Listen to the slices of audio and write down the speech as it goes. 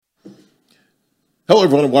Hello,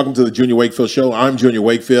 everyone, and welcome to the Junior Wakefield Show. I'm Junior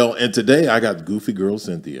Wakefield, and today I got goofy girl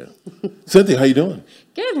Cynthia. Cynthia, how you doing?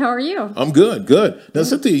 Good. How are you? I'm good, good. Now,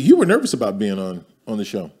 Cynthia, you were nervous about being on the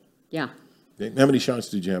show. Yeah. Okay. How many shots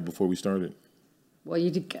did you have before we started? Well,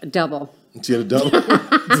 you did a double. You had a double?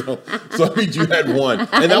 so I mean, you had one.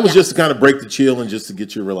 And that was just to kind of break the chill and just to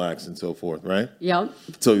get you relaxed and so forth, right? Yep.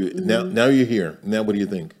 So now you're here. Now what do you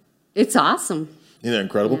think? It's awesome. Isn't that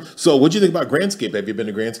incredible? Yeah. So what do you think about Grandscape? Have you been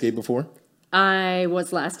to Grandscape before? I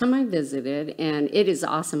was last time I visited, and it is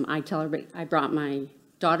awesome. I tell everybody, I brought my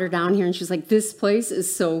daughter down here, and she's like, this place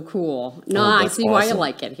is so cool. No, I see why you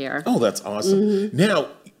like it here. Oh, that's awesome. Now,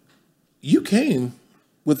 you came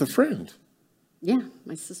with a friend. Yeah,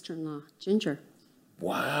 my sister-in-law, Ginger.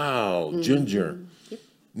 Wow, Ginger. Yep.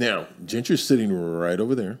 Now, Ginger's sitting right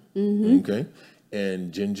over there. Okay.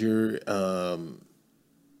 And Ginger,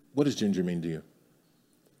 what does Ginger mean to you?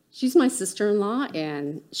 She's my sister-in-law,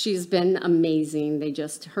 and she's been amazing.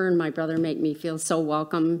 Her and my brother make me feel so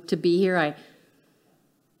welcome to be here.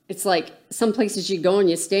 It's like some places you go and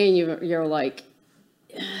you stay and you're like,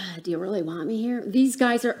 do you really want me here? These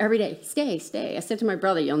guys are every day, stay, stay. I said to my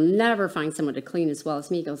brother, you'll never find someone to clean as well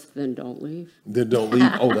as me. He goes, then don't leave. Then don't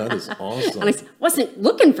leave. Oh, that is awesome. And I wasn't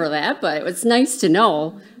looking for that, but it's nice to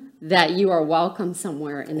know that you are welcome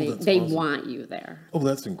somewhere and they awesome. Want you there. Oh,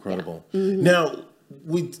 that's incredible. Yeah. Now,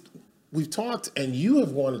 we've talked, and you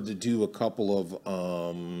have wanted to do a couple of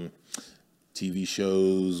TV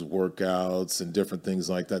shows, workouts, and different things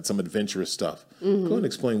like that, some adventurous stuff. Go ahead and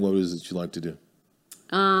explain what it is that you like to do.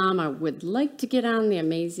 I would like to get on the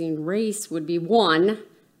Amazing Race would be one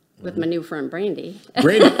with my new friend Brandy.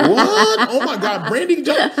 Brandy, what? Oh my God, Brandy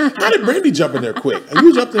jumped. How did Brandy jump in there quick?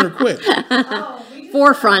 You jumped in there quick. Oh,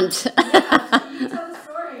 Forefront. Yeah, you tell the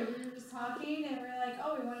story. We were just talking and we were like,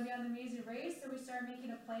 oh, we want to be on the Amazing Race, so we started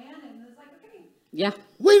making a plan and it was like, okay. Yeah.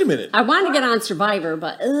 Wait a minute. I wanted to get on Survivor,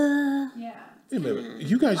 but Yeah. Wait a minute.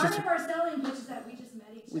 You guys Part of our selling pitch is that we just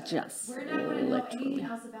met each other. We're not going to know anything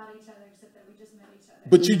else about each other except that we just met each other.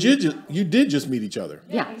 But you did just meet each other.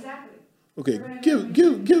 Yeah, exactly. Okay,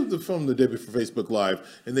 give the film the debut for Facebook Live,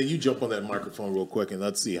 and then you jump on that microphone real quick, and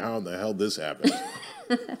let's see how in the hell this happened.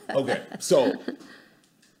 Okay, so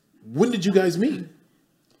when did you guys meet?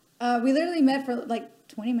 We literally met for like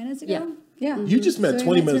 20 minutes ago. Yeah. You just met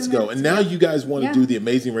 20 minutes ago, and now you guys want to do the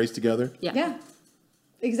Amazing Race together? Yeah,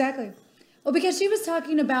 exactly. Well, because she was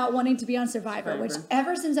talking about wanting to be on Survivor, which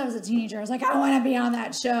ever since I was a teenager, I was like, I want to be on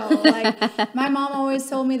that show. Like, my mom always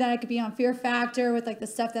told me that I could be on Fear Factor with like the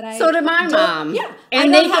stuff that I. So did my mom. Yeah. And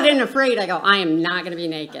Naked and Afraid, I go, I am not going to be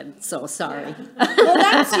naked. So sorry. Well,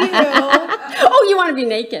 that's you. Oh, you want to be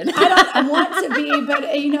naked? I don't want to be, but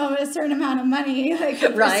a certain amount of money, like,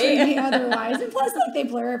 right? Me otherwise, and plus, like, they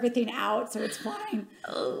blur everything out, so it's fine.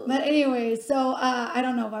 Oh. But anyway, so I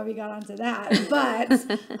don't know why we got onto that,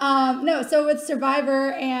 but no. So with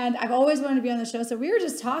Survivor, and I've always wanted to be on the show. So we were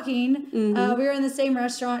just talking. We were in the same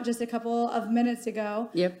restaurant just a couple of minutes ago.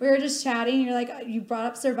 Yep. We were just chatting. You're like, you brought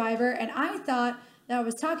up Survivor, and I thought that I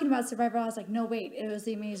was talking about Survivor. I was like, no, wait, it was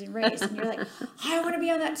the Amazing Race. And you're like, I want to be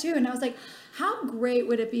on that too. And I was like, how great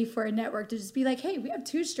would it be for a network to just be like, hey, we have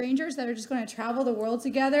two strangers that are just going to travel the world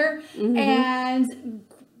together and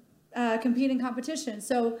compete in competition.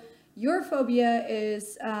 So your phobia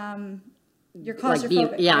is you're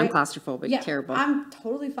claustrophobic. Yeah, right? I'm claustrophobic. Yeah, terrible. I'm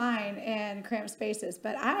totally fine in cramped spaces,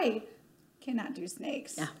 but I cannot do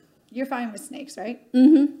snakes. Yeah. You're fine with snakes, right?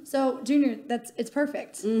 So, Junior, it's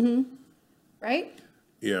perfect. Right?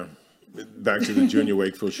 Yeah. Back to the Junior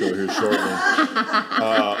Wakefield Show here shortly.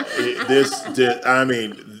 I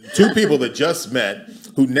mean, two people that just met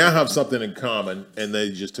who now have something in common, and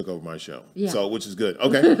they just took over my show. Yeah. So, which is good.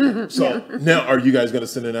 Okay. So now, are you guys going to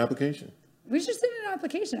send an application? We should send an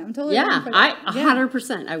application. I'm totally down for that.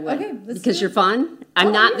 100% I would. Okay, because you're fun.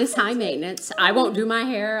 I'm not this high maintenance. I won't do my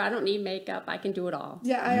hair. I don't need makeup. I can do it all.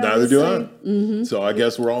 Yeah, neither do I. So I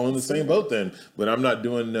guess we're all in the same boat then. But I'm not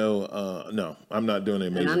doing I'm not doing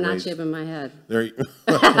Amazing Race. And I'm not shaving my head. There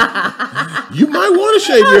you might want to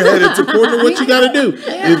shave your head. It's according to what you got to do.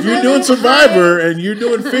 Yeah, if you're doing Survivor and you're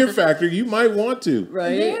doing Fear Factor, you might want to. Right.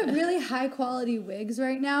 They have really high quality wigs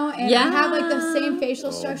right now, and I have like the same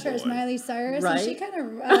facial structure as Miley Cyrus. Right. And she kind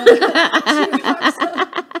of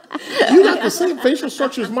you got the same facial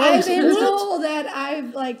structure as Miley Cyrus. I've been told that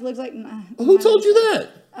I've looked like. Who told you that?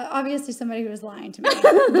 Obviously, somebody who was lying to me.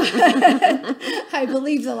 I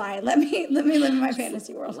believe the lie. Let me live in my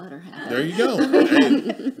fantasy world. Let her have it. There you go.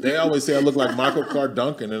 Hey, they always say I look like Michael Clark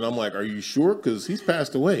Duncan, and I'm like, are you sure? Because he's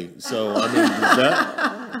passed away. So I mean,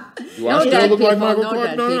 Do I still look like Michael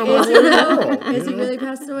Clark? No, I'm a girl. Is he really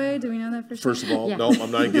passed away? Do we know that for sure? First of all, no,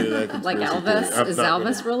 I'm not getting that. Like Elvis? Is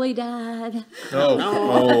Elvis really dead?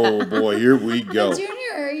 Oh boy, here we go.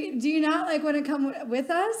 Junior, do you not like want to come with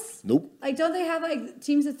us? Nope. Like, don't they have like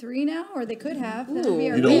teams of 3 now, or they could have? That would be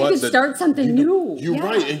Ooh, our You know we what? could start something new. You're Yeah.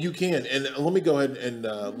 right, and you can. And let me go ahead and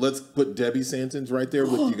let's put Debbie Santons right there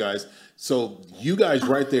with you guys. So you guys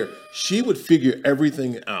right there, she would figure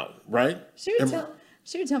everything out, right? She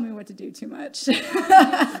would tell me what to do too much.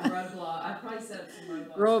 Roadblock. I probably set up some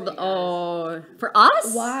roadblocks. For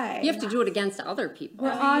us? Why? You have to do it against other people.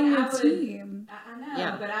 We're I on mean, your I would- team. I know,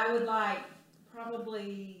 Yeah. but I would like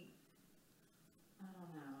probably. I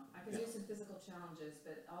don't know. I could do some physical challenges,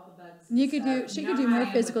 but all the bugs. and You could do. stuff, She you could know do how I more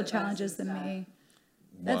am with physical the bugs and challenges than stuff. me.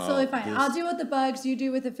 That's Wow, totally fine. this- I'll do with the bugs. You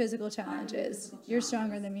do with the physical challenges. You're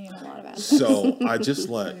stronger than me in a lot of aspects. So I just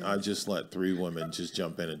let 3 women just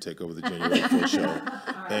jump in and take over the January 4th show,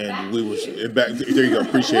 and we will back. There you go.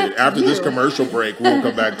 Appreciate it. After this commercial break, we'll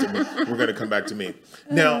come back to me. We're going to come back to me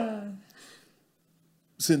now.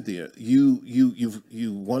 Cynthia, you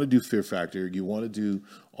want to do Fear Factor. You want to do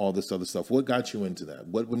all this other stuff. What got you into that?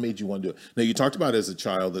 What made you want to do it? Now you talked about as a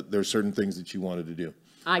child that there are certain things that you wanted to do.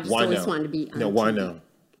 I just Why always now? wanted to be on Now, why TV. now?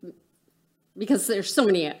 Because there's so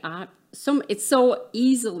many, it's so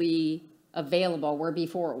easily available where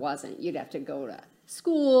before it wasn't. You'd have to go to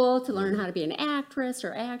school to learn how to be an actress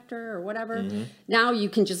or actor or whatever. Mm-hmm. Now you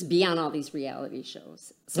can just be on all these reality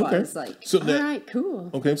shows. So Okay. I was like, So all that- right, cool.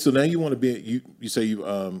 Okay, so now you want to be you say you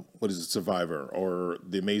what is it, Survivor or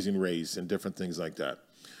The Amazing Race and different things like that.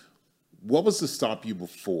 What was to stop you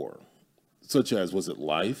before? Such as, was it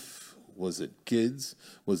life? Was it kids?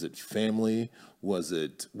 Was it family? Was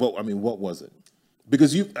it what was it?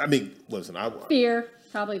 Because listen, Fear,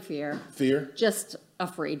 probably fear. fear. Just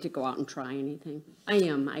afraid to go out and try anything. I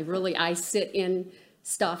am. I sit in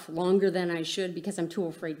stuff longer than I should because I'm too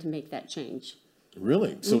afraid to make that change.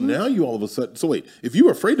 Really? So now you all of a sudden. So wait, if you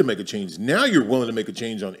were afraid to make a change, now you're willing to make a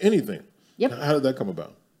change on anything. Yep. How did that come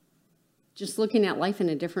about? Just looking at life in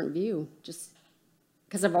a different view. Just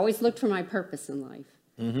because I've always looked for my purpose in life.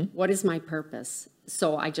 What is my purpose?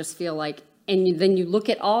 So I just feel like, then you look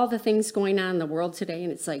at all the things going on in the world today,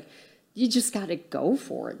 and it's like, you just got to go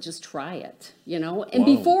for it. Just try it, And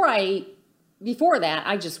Wow. before that,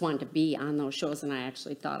 I just wanted to be on those shows, and I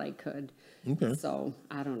actually thought I could. Okay. So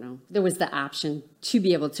I don't know. There was the option to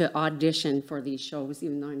be able to audition for these shows,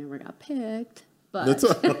 even though I never got picked. But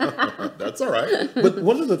That's all right. But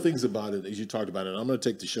one of the things about it is you talked about it, and I'm going to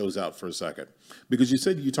take the shows out for a second, because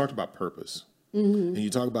you talked about purpose. And you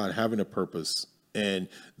talk about having a purpose, and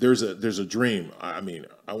there's a dream. I mean,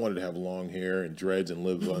 I wanted to have long hair and dreads and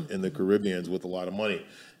live in the Caribbean with a lot of money,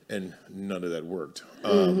 and none of that worked.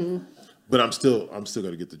 But I'm still going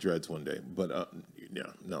to get the dreads one day. But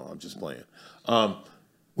no, I'm just playing.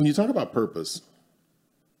 When you talk about purpose,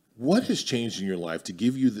 what has changed in your life to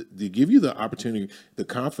give you the opportunity, the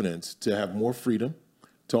confidence to have more freedom,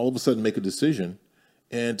 to all of a sudden make a decision,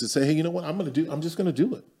 and to say, hey, you know what, I'm just going to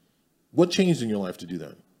do it. What changed in your life to do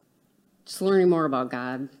that? just learning more about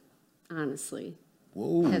God, honestly,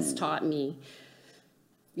 Whoa. has taught me,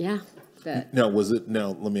 that Now,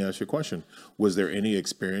 let me ask you a question. Was there any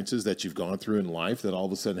experiences that you've gone through in life that all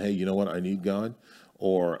of a sudden, hey, you know what, I need God?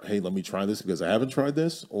 Or, hey, let me try this because I haven't tried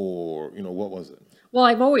this? Or, what was it? Well,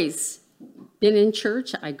 I've always been in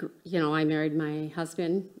church. I married my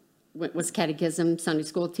husband, was catechism, Sunday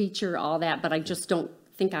school teacher, all that, but I just don't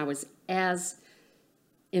think I was as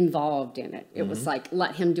involved in it. It was like,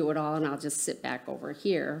 let him do it all and I'll just sit back over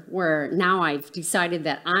here. Where now I've decided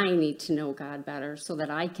that I need to know God better so that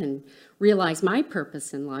I can realize my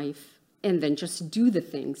purpose in life and then just do the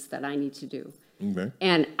things that I need to do. Okay.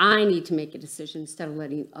 And I need to make a decision instead of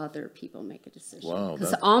letting other people make a decision. Wow,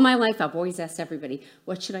 Because that's- all my life, I've always asked everybody,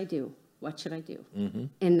 what should I do? What should I do?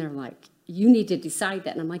 And they're like, you need to decide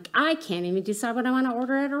that. And I'm like, I can't even decide what I want to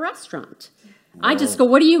order at a restaurant. I just go,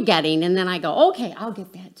 what are you getting? And then I go, okay, I'll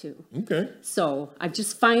get that too. Okay. So I've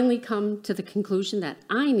just finally come to the conclusion that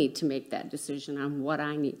I need to make that decision on what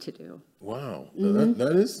I need to do. Wow. Now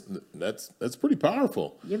that's pretty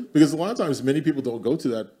powerful. Yep. Because a lot of times many people don't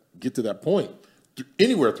get to that point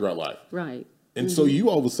anywhere throughout life. Right. And so you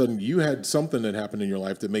all of a sudden, you had something that happened in your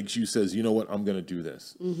life that makes you says, you know what, I'm going to do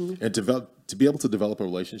this. And to be able to develop a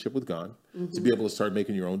relationship with God, to be able to start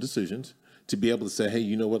making your own decisions, to be able to say, hey,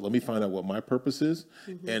 you know what, let me find out what my purpose is.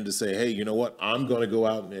 And to say, hey, you know what, I'm going to go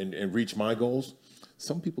out and reach my goals.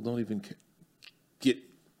 Some people don't even get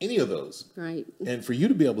any of those. Right. And for you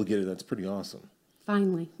to be able to get it, that's pretty awesome. If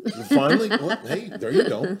Finally. Finally, well, hey, there you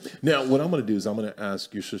go. Now, what I'm going to do is I'm going to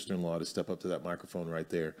ask your sister-in-law to step up to that microphone right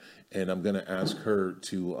there, and I'm going to ask her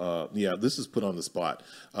to, this is put on the spot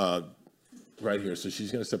right here. So she's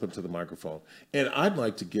going to step up to the microphone, and I'd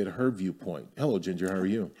like to get her viewpoint. Hello, Ginger. How are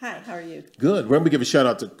you? Hi, how are you? Good. We're going to give a shout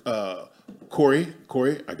out to Corey.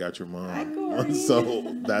 Corey, I got your mom. Hi, Corey.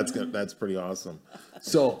 So that's pretty awesome.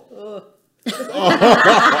 So. And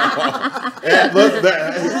look,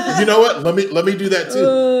 you know what? Let me do that too.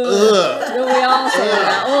 We all say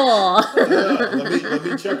that. Let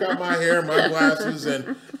me check out my hair, my glasses,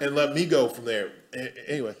 and let me go from there.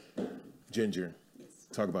 Anyway, Ginger,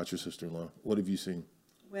 talk about your sister-in-law. What have you seen?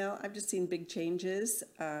 Well, I've just seen big changes.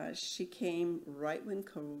 She came right when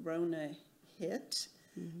Corona hit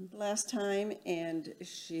last time, and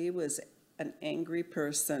she was an angry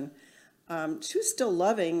person. She was still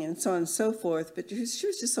loving and so on and so forth, but she was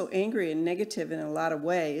just so angry and negative in a lot of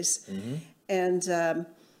ways. And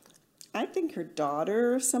I think her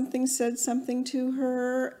daughter or something said something to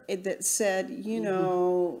her that said, you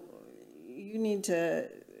know, you need to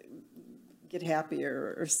get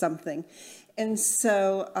happier or something. And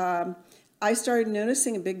so I started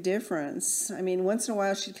noticing a big difference. I mean, once in a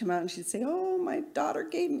while she'd come out and she'd say, oh, my daughter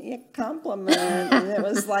gave me a compliment. And it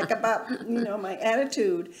was like about, you know, my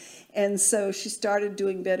attitude. And so she started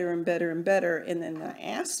doing better and better and better. And then I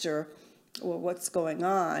asked her, well, what's going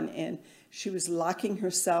on? And she was locking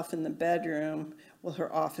herself in the bedroom, well,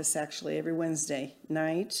 her office actually, every Wednesday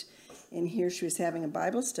night. And here she was having a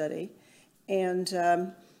Bible study.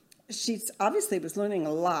 And she obviously was learning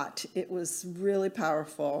a lot. It was really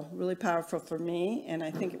powerful for me, and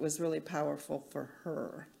I think it was really powerful for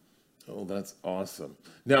her. Oh, that's awesome.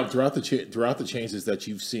 Now, throughout the changes that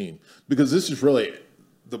you've seen, because this is really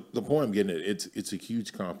the point I'm getting at, it's a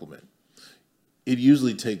huge compliment. It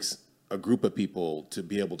usually takes a group of people to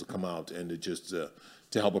be able to come out and to just to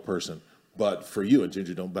help a person. But for you, and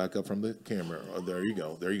Ginger, don't back up from the camera. Oh, there you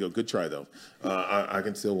go. Good try, though. I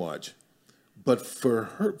can still watch. But for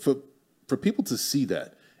her, for people to see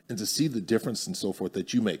that and to see the difference and so forth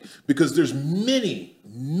that you make, because there's many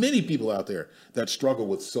people out there that struggle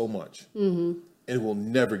with so much and will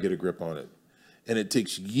never get a grip on it. And it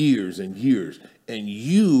takes years and years. And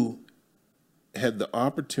you had the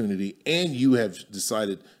opportunity and you have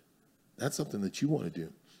decided that's something that you want to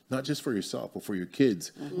do, not just for yourself, but for your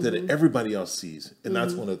kids, that everybody else sees. And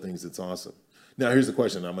that's one of the things that's awesome. Now, here's the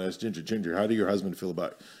question. I'm going to ask Ginger. Ginger, how does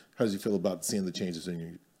he feel about seeing the changes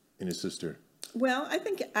in your sister? Well, I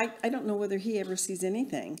think, I don't know whether he ever sees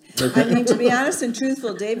anything. I mean, to be honest and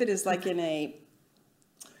truthful, David is like in a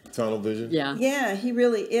tunnel vision? Yeah. Yeah, he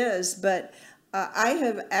really is. But I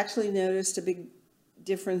have actually noticed a big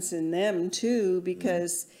difference in them, too,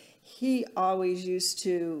 because he always used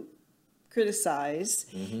to criticize,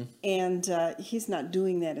 and he's not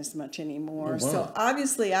doing that as much anymore. Oh, wow. So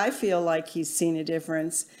obviously I feel like he's seen a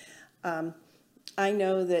difference. I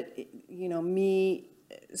know that, you know, me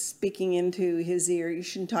speaking into his ear, you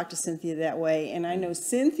shouldn't talk to Cynthia that way. And I know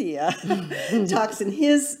Cynthia talks in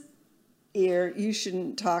his ear, you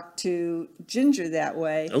shouldn't talk to Ginger that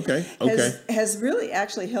way. Okay. Has really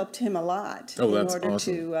actually helped him a lot Oh, in that's order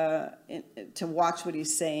awesome. to watch what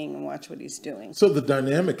he's saying and watch what he's doing. So the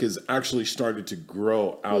dynamic has actually started to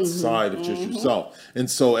grow outside of just yourself. And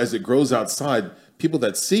so as it grows outside, people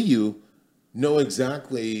that see you know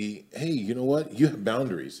exactly, hey, you know what? You have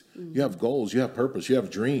boundaries. You have goals. You have purpose. You have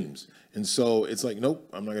dreams. And so it's like, nope,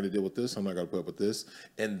 I'm not going to deal with this. I'm not going to put up with this.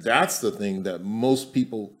 And that's the thing that most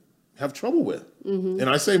people have trouble with. And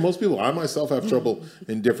I say most people, I myself have trouble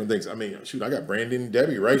in different things. I mean, shoot, I got Brandon and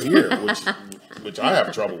Debbie right here, which I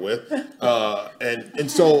have trouble with.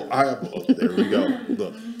 And so there we go.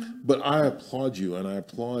 Look. But I applaud you, and I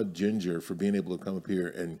applaud Ginger for being able to come up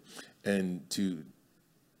here and to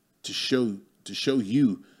show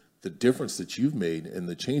you the difference that you've made and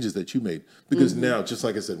the changes that you made. Because now, just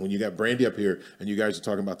like I said, when you got Brandy up here and you guys are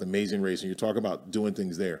talking about the Amazing Race and you're talking about doing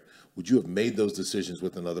things there, would you have made those decisions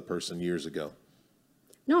with another person years ago?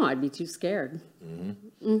 No, I'd be too scared.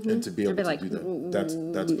 And to be able to like, do that,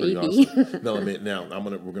 that's pretty maybe. awesome. No, I mean, now I'm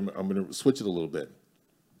gonna switch it a little bit.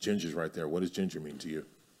 Ginger's right there. What does Ginger mean to you?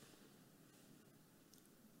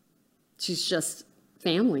 She's just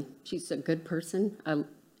family. She's a good person.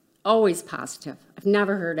 Always positive. I've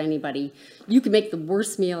never heard anybody, you could make the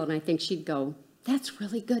worst meal and I think she'd go, that's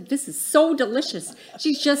really good. This is so delicious.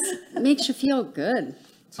 She just makes you feel good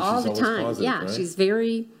all the time. Positive, yeah, right? She's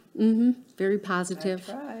very positive.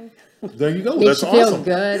 There you go. Makes That's you feel awesome.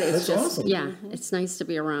 good. It's That's just, awesome. yeah, it's nice to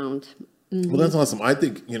be around. Well, that's awesome. I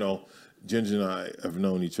think, Ginger and I have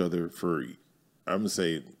known each other for, I'm going to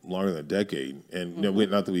say, longer than a decade. And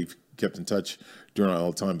not that we've kept in touch during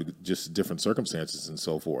all the time, just different circumstances and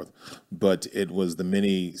so forth. But it was the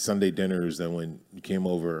many Sunday dinners that when you came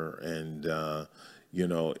over, and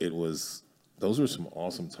it was. Those were some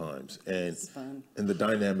awesome times, and the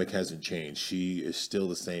dynamic hasn't changed. She is still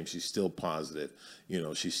the same. She's still positive.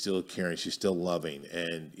 She's still caring. She's still loving,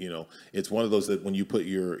 and it's one of those that when you put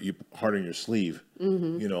your heart on your sleeve,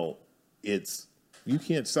 it's you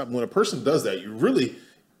can't stop. When a person does that,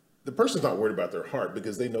 the person's not worried about their heart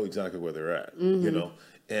because they know exactly where they're at.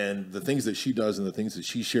 And the things that she does and the things that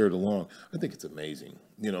she shared along, I think it's amazing.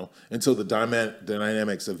 And so the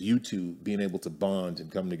dynamics of you two being able to bond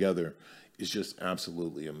and come together. Is just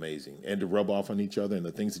absolutely amazing. And to rub off on each other and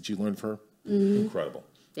the things that you learned from her, incredible.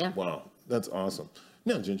 Yeah. Wow, that's awesome.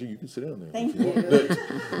 Now, Ginger, you can sit down there. Thank you.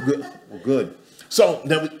 Good. Well, good. So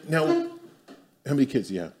now, how many kids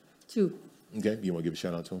do you have? 2. Okay, you want to give a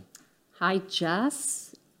shout out to them? Hi,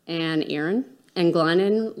 Jess and Aaron and Glenn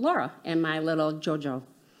and Laura and my little JoJo.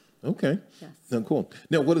 Okay. Yes. Now, cool.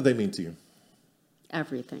 Now, what do they mean to you?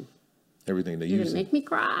 Everything. Everything that You're gonna make me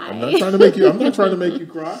cry. I'm not trying to make you. I'm not trying to make you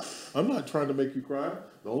cry. I'm not trying to make you cry.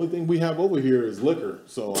 The only thing we have over here is liquor,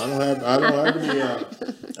 so I don't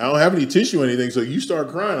have any tissue or anything. So you start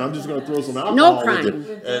crying, I'm just going to throw some alcohol. No crying.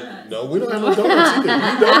 And no, we don't have no donuts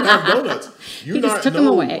either. We don't have donuts. He just took them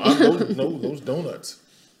away. Those donuts.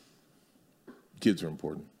 Kids are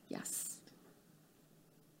important. Yes.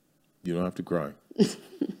 You don't have to cry.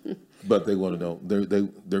 But they want to know.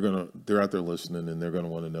 They're out there listening, and they're gonna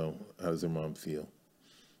want to know, how does their mom feel?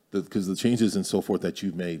 Because the changes and so forth that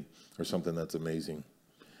you've made are something that's amazing,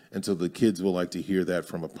 and so the kids will like to hear that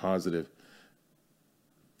from a positive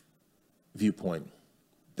viewpoint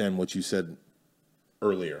than what you said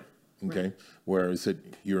earlier. Okay, right. Where I said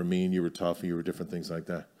you were mean, you were tough, you were different things like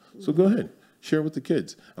that. So go ahead. Share with the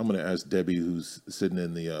kids. I'm going to ask Debbie, who's sitting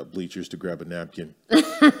in the bleachers, to grab a napkin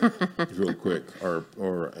real quick,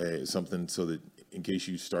 or something, so that in case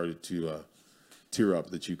you started to tear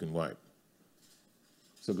up, that you can wipe.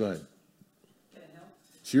 So go ahead. Can I help?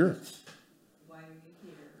 Sure. Why are you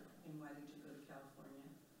here, and why did you go to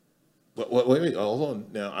California? Wait, hold on.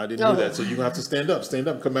 Now, I didn't do that, so you're going to have to stand up. Stand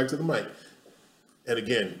up, come back to the mic. And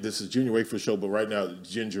again, this is Junior Wakefield Show, but right now,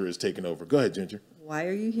 Ginger is taking over. Go ahead, Ginger. Why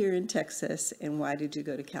are you here in Texas, and why did you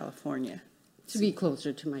go to California? To be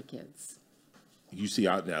closer to my kids. You see,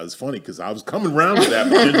 now it's funny because I was coming around to that,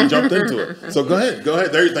 but Ginger jumped into it. So go ahead.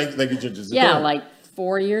 There, thank you, Ginger. Yeah, like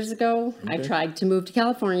 4 years ago, okay. I tried to move to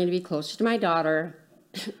California to be closer to my daughter.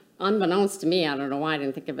 Unbeknownst to me, I don't know why I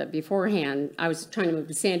didn't think of it beforehand, I was trying to move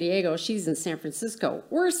to San Diego. She's in San Francisco.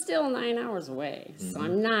 We're still 9 hours away, so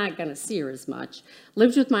I'm not going to see her as much.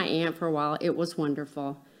 Lived with my aunt for a while. It was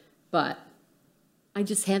wonderful, but I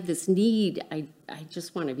just have this need. I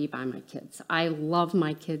just want to be by my kids. I love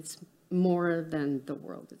my kids more than the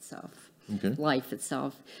world itself, life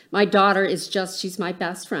itself. My daughter is she's my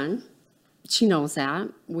best friend. She knows that.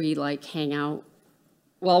 We hang out.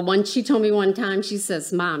 Well, she told me one time, she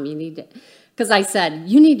says, Mom, you need to, because I said,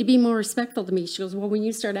 you need to be more respectful to me. She goes, well, when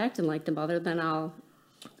you start acting like the mother, then I'll.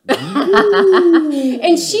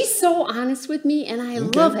 And she's so honest with me, and I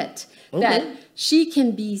love it. That she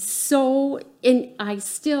can be so, and I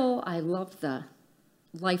love the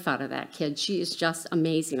life out of that kid. She is just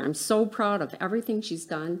amazing. I'm so proud of everything she's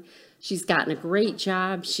done. She's gotten a great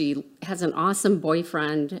job. She has an awesome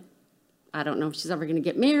boyfriend. I don't know if she's ever going to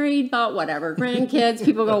get married, but whatever. Grandkids,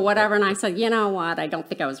 people go, whatever. And I said, you know what? I don't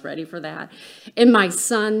think I was ready for that. And my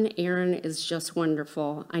son, Aaron, is just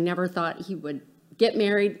wonderful. I never thought he would get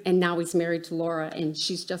married, and now he's married to Laura, and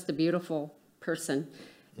she's just a beautiful person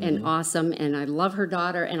and awesome. And I love her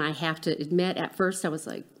daughter, and I have to admit, at first I was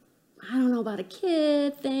like, I don't know about a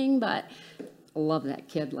kid thing, but I love that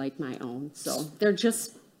kid like my own. So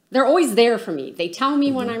they're always there for me. They tell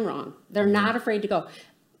me when I'm wrong. They're not afraid to go,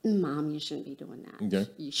 Mom, you shouldn't be doing that.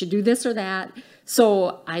 Okay. You should do this or that.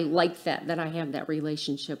 So I like that I have that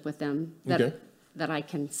relationship with them, that I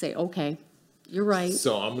can say, okay, you're right.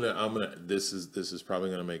 So I'm gonna. This is probably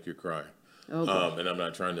gonna make you cry. Okay. And I'm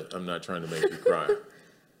not trying to make you cry.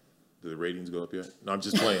 Do the ratings go up yet? No, I'm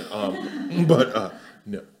just playing. But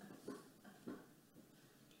no.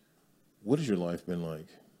 What has your life been like?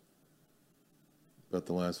 About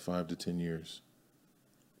the last 5 to 10 years.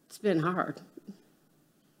 It's been hard.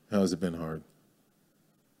 How has it been hard?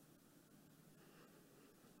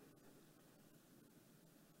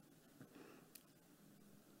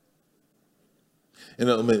 And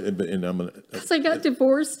I'm gonna. Because I got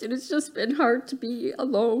divorced, and it's just been hard to be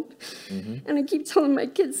alone. And I keep telling my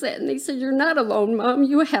kids that, and they said, "You're not alone, Mom.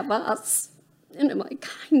 You have us." And I'm like,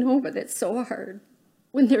 I know, but it's so hard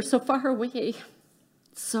when they're so far away.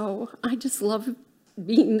 So I just love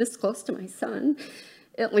being this close to my son,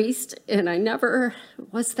 at least. And I never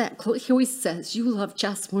was that close. He always says, you love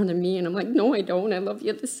Jess more than me. And I'm like, no, I don't. I love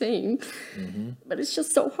you the same. But it's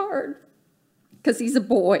just so hard because he's a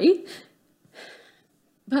boy.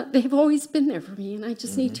 But they've always been there for me, and I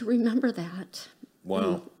just need to remember that.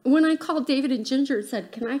 Wow. And when I called David and Ginger and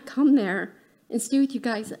said, can I come there and stay with you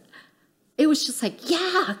guys? It was just like,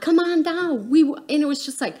 yeah, come on down. And it was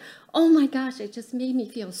just like, oh my gosh, it just made me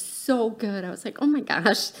feel so good. I was like, oh my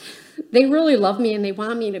gosh, they really love me and they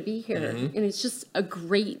want me to be here. And it's just a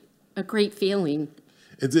great feeling.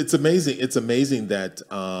 It's amazing. It's amazing that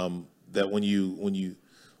that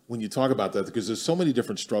when you talk about that, because there's so many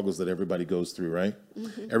different struggles that everybody goes through, right?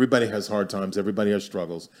 Everybody has hard times. Everybody has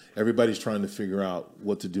struggles. Everybody's trying to figure out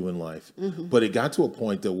what to do in life. But it got to a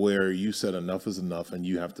point that where you said enough is enough and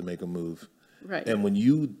you have to make a move. Right. And when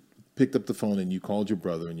you picked up the phone and you called your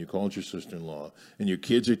brother and you called your sister-in-law and your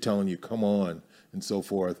kids are telling you, come on, and so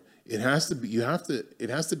forth, it has to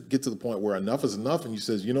get to the point where enough is enough. And you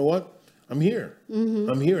says, you know what? I'm here.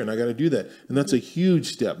 I'm here and I got to do that. And that's a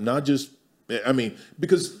huge step, not just, I mean,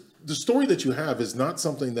 because the story that you have is not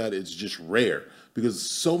something that is just rare, because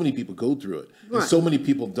so many people go through it. And so many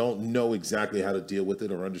people don't know exactly how to deal with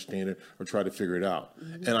it or understand it or try to figure it out.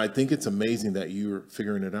 And I think it's amazing that you're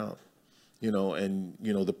figuring it out, you know, and,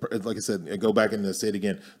 you know, like I said, I go back and say it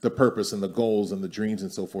again, the purpose and the goals and the dreams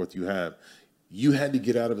and so forth you have. You had to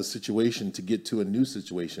get out of a situation to get to a new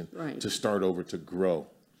situation, to start over, to grow.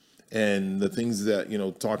 And the things that, you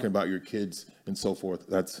know, talking about your kids and so forth,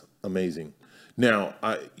 that's amazing. Now,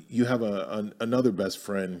 you have another best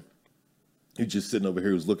friend who's just sitting over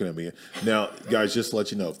here who's looking at me. Now, guys, just to let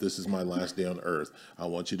you know, if this is my last day on earth, I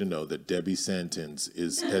want you to know that Debbie Santins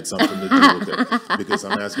had something to do with it, because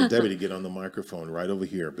I'm asking Debbie to get on the microphone right over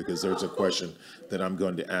here, because there's a question that I'm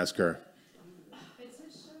going to ask her. It's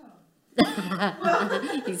his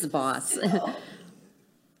show. He's the boss.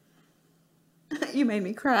 You made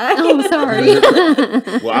me cry. Oh, sorry.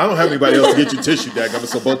 Well, I don't have anybody else to get you tissue, dadgummit,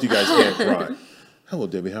 so both you guys can't cry. Hello,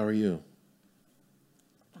 Debbie. How are you?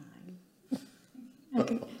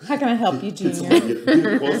 How can I help you, Junior? Get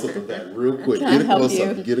a close-up of that real quick. Can I Get a help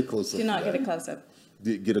close-up. you? Get a close-up. Do not of get a that. close-up.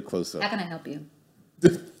 Get a close-up. How can I help you?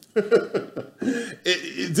 This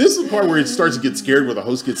is the part where it starts to get scared, where the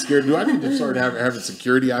host gets scared. Do I need to start having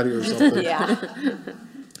security out here or something? Yeah.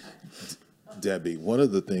 Debbie, one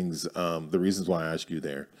of the things, the reasons why I ask you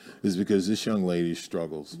there is because this young lady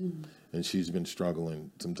struggles, and she's been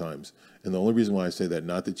struggling sometimes. And the only reason why I say that,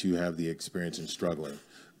 not that you have the experience in struggling,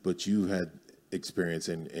 but you've had experience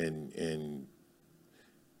in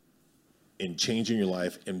changing your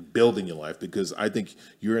life and building your life, because I think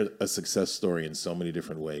you're a success story in so many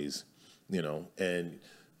different ways, you know, and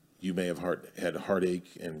you may have had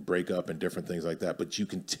heartache and breakup and different things like that, but you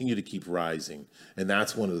continue to keep rising. And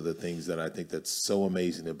that's one of the things that I think that's so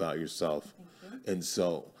amazing about yourself. And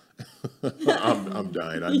so I'm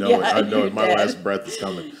dying. I know it. I know it. My last breath is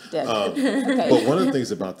coming. Okay. But one of the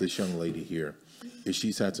things about this young lady here is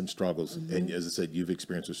she's had some struggles. And as I said, you've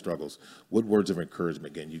experienced her struggles. What words of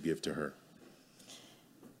encouragement can you give to her?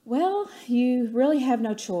 Well, you really have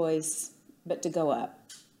no choice but to go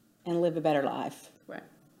up and live a better life. Right.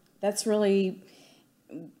 That's really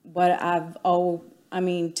what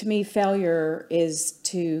to me, failure is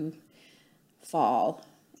to fall.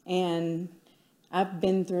 And I've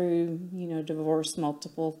been through, divorce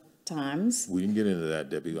multiple times. We can get into that,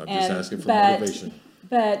 Debbie. I'm just asking for motivation.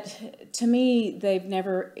 But to me,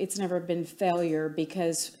 it's never been failure,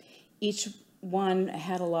 because each one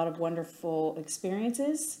had a lot of wonderful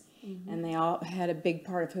experiences, and they all had a big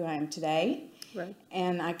part of who I am today. Right.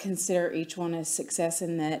 And I consider each one a success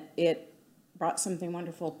in that it brought something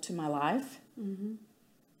wonderful to my life.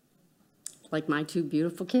 Like my two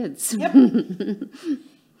beautiful kids. Yep.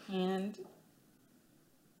 And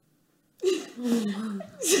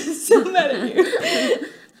so mad at you.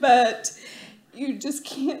 But you just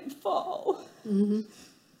can't fall. You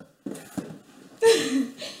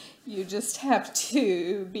just have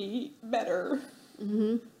to be better.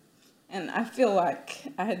 And I feel like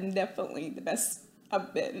I had definitely the best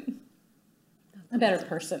I've been. A better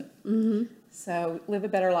person. So live a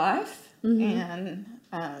better life. And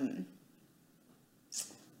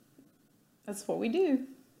that's what we do.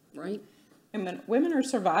 Right. Women are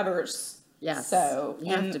survivors. Yes. So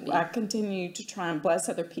You have to be. I continue to try and bless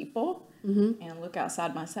other people and look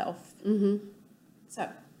outside myself. So.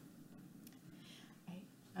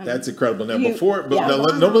 That's incredible. Now, You- before, but yeah.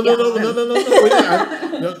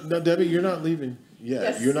 no, Debbie, you're not leaving. Yeah,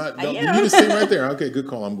 Yes, you're not. I No, you am. need to stay right there. Okay, good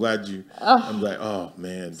call. I'm glad you. I'm glad. Oh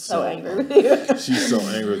man, So angry with you. She's so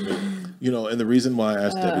angry with me. You know, and the reason why I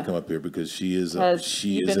asked Debbie to come up here because she is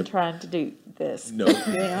You've been trying to do this. no,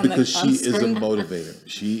 because she is a motivator.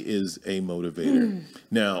 She is a motivator.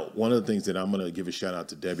 Now, one of the things that I'm going to give a shout out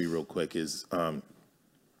to Debbie real quick is,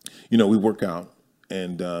 you know, we work out,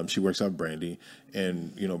 and she works out with Brandy,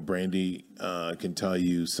 and you know, Brandy can tell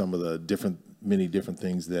you some of the many different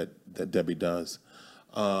things that Debbie does.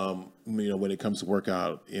 You know, when it comes to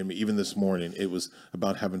workout, I mean, even this morning, it was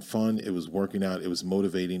about having fun. It was working out. It was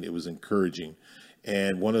motivating. It was encouraging.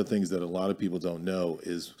 And one of the things that a lot of people don't know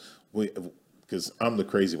is, because I'm the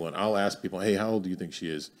crazy one, I'll ask people, hey, how old do you think she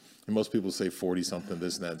is? And most people say 40 something,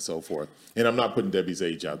 this and that, and so forth. And I'm not putting Debbie's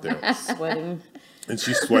age out there. Sweating. And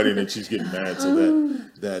she's sweating and she's getting mad. So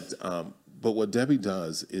but what Debbie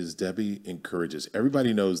does is Debbie encourages.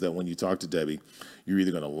 Everybody knows that when you talk to Debbie, you're either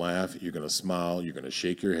going to laugh, you're going to smile, you're going to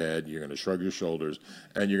shake your head, you're going to shrug your shoulders,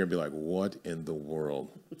 and you're going to be like, what in the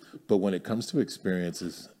world? But when it comes to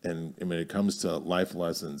experiences and when it comes to life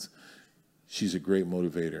lessons, she's a great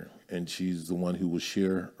motivator, and she's the one who will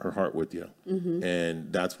share her heart with you.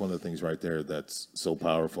 And that's one of the things right there that's so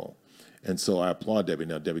powerful. And so I applaud Debbie.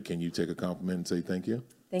 Now, Debbie, can you take a compliment and say thank you?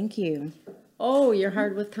 Thank you. Oh, you're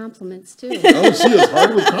hard with compliments too. Oh, she is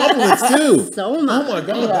hard with compliments too. So much. Oh my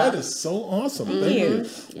God, that is so awesome. Thank you.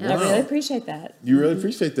 I really appreciate that. You really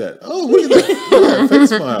appreciate that. Oh, look at that. Look at that fake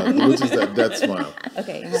smile, which is that smile.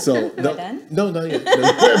 Okay. So am I done? No, not yet. No,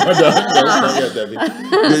 not yet, Debbie.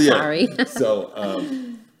 Yeah. Sorry. So,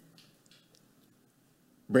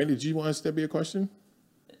 Brandy, did you want to ask Debbie a question?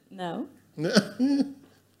 No. How do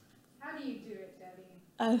you do it,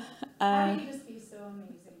 Debbie? How do you just be so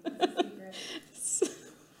amazing? What's the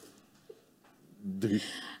secret?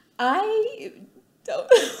 I don't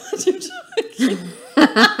know what you're doing.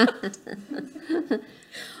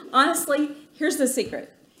 Honestly, here's the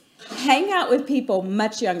secret. Hang out with people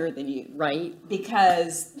much younger than you. Right.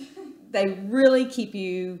 Because they really keep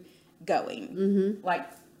you going. Like,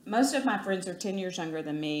 most of my friends are 10 years younger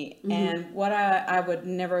than me, and what I would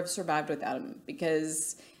never have survived without them,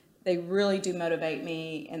 because they really do motivate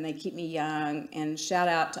me and they keep me young. And shout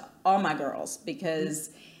out to all my girls,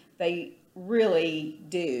 because they really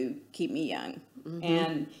do keep me young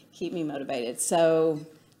and keep me motivated. So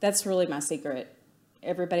that's really my secret.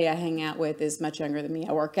 Everybody I hang out with is much younger than me.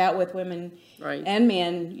 I work out with women and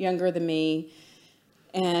men younger than me.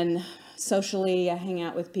 And socially, I hang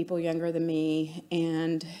out with people younger than me,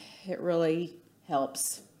 and it really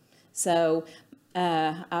helps. So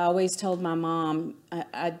I always told my mom,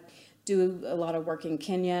 I do a lot of work in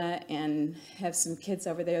Kenya and have some kids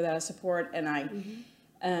over there that I support,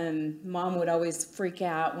 and Mom would always freak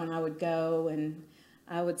out when I would go, and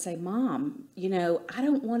I would say, Mom, you know, I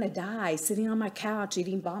don't want to die sitting on my couch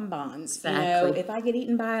eating bonbons. Exactly. You know, if I get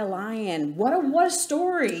eaten by a lion, what a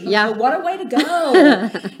story. Yeah. You know, what a way to go.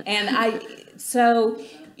 And so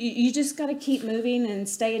you just got to keep moving and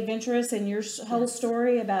stay adventurous. And your whole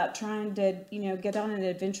story about trying to, you know, get on an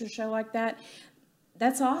adventure show like that,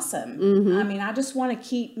 that's awesome. I mean, I just want to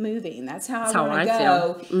keep moving. That's how I want to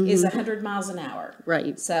go, is 100 miles an hour.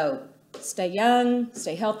 Right. So stay young,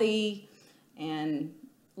 stay healthy, and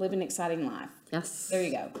live an exciting life. Yes. There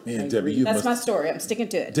you go. Man, Debbie, That's my story. I'm sticking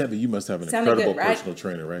to it. Debbie, you must have an Sounded incredible good, right? personal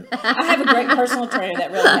trainer, right? I have a great personal trainer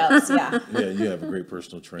that really helps. Yeah. Yeah, you have a great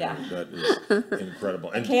personal trainer. Yeah. That is incredible.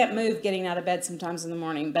 And Can't move getting out of bed sometimes in the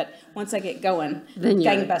morning, but once I get going, Then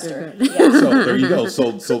you're gangbuster. good. Yeah. so there you go.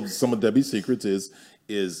 So some of Debbie's secrets is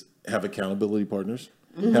have accountability partners,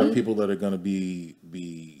 have people that are going to be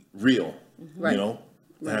real, you know.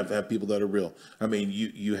 Have people that are real. I mean,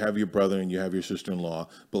 you have your brother and you have your sister-in-law,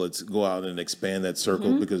 but let's go out and expand that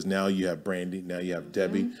circle, because now you have Brandy, now you have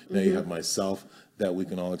Debbie, now you have myself, that we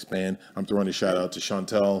can all expand. I'm throwing a shout out to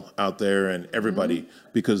Chantel out there and everybody,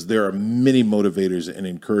 because there are many motivators and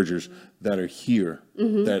encouragers that are here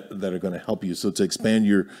that are going to help you. So to expand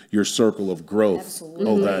your circle of growth, Absolutely.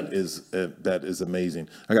 oh, that is amazing.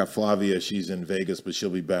 I got Flavia, she's in Vegas, but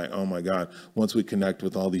she'll be back. Oh my God! Once we connect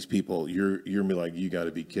with all these people, you're me like, you got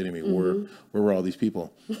to be kidding me. Where were all these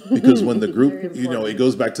people? Because when the group, you know, it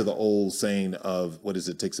goes back to the old saying of what is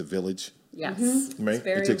it takes a village. Yes. Right? It's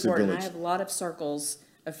very it takes important. a I village. have a lot of circles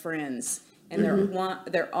of friends, and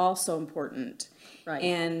they're all so important. Right.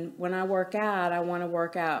 And when I work out, I want to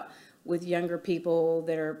work out with younger people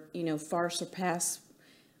that are, you know, far surpass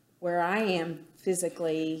where I am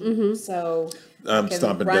physically. So I'm I can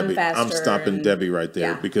stopping run Debbie. faster I'm stopping and- Debbie right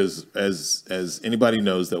there, Yeah. because as anybody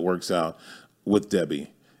knows that works out with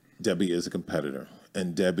Debbie, Debbie is a competitor.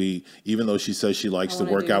 And Debbie, even though she says she likes to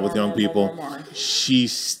wanna work do out with more, young more, people, more. she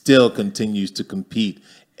still continues to compete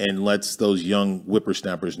and lets those young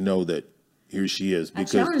whippersnappers know that, here she is. I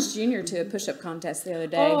Because challenged Junior to a push-up contest the other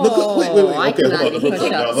day. look, wait. I Okay, cannot hold on.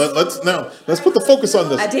 do Let's put the focus on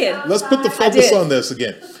this. I did. Let's put the focus on this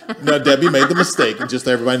again. Now, Debbie made the mistake, and just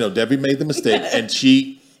so everybody know, Debbie made the mistake, and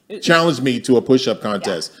she challenged me to a push-up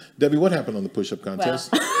contest. Debbie, what happened on the push-up Well,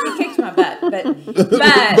 contest? he kicked my butt, but there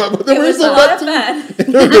it was was a a lot butt of fun.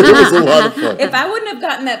 It was a lot of fun. If I wouldn't have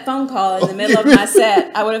gotten that phone call in the middle of my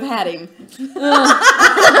set, I would have had him.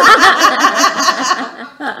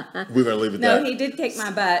 We're gonna leave it No, that. he did kick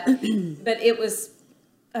my butt, but it was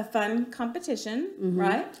a fun competition,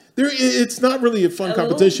 right? It's not really a fun little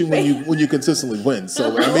competition when you consistently win.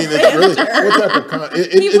 So I mean, it's banter. really what type of He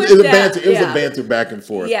it's a whipped banter. out, It was yeah. a banter back and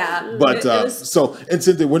forth. Yeah, But it was- so and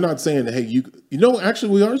Cynthia, we're not saying hey you know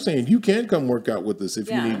actually we are saying you can come work out with us if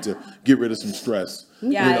Yeah. you need to get rid of some stress.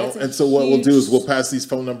 Yeah, you know? it's a And so what we'll do is huge we'll pass these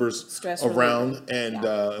phone numbers stress around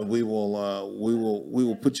and we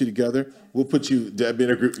will put you together. We'll put you Deb in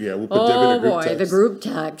a group. Yeah, we'll put Deb in Oh a group boy, text. the group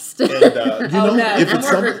text. And, you know, no, if no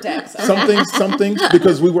it's more group text. some things,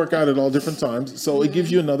 because we work out at all different times, so it gives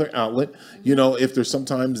you another outlet. You know, if there's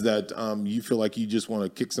sometimes that you feel like you just want to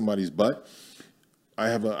kick somebody's butt, I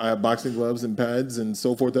have boxing gloves and pads and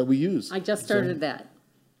so forth that we use. I just started that.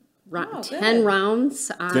 Oh, 10 good.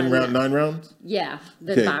 rounds on 9 rounds. Yeah,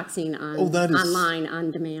 the Okay. boxing on Oh, that is- online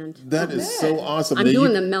on demand. That is so awesome. I'm Now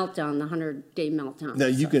doing you, the meltdown, the 100-day meltdown. now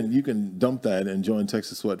you can dump that and join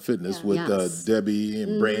Texas Sweat Fitness with Yes. Debbie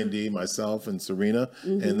and Brandy, myself, and Serena,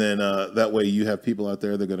 and then that way you have people out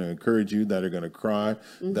there that are going to encourage you, that are going to cry,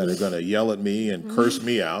 that are going to yell at me and curse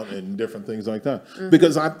me out, and different things like that.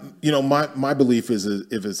 Because my belief is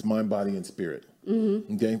if it's mind, body, and spirit.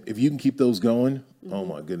 Okay, if you can keep those going, oh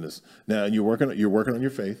my goodness. Now you're working on your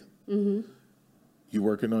faith. You're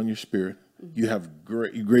working on your spirit. You have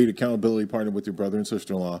great accountability partner with your brother and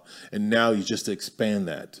sister-in-law, and now you just expand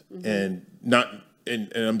that and not.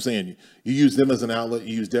 And I'm saying you use them as an outlet,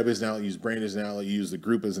 you use Debbie as an outlet, you use Brandon as an outlet, you use the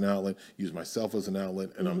group as an outlet, you use myself as an outlet,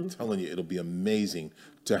 and I'm telling you, it'll be amazing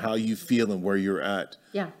to how you feel and where you're at.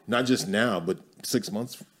 Yeah. Not just now, but 6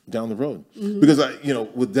 months down the road. Because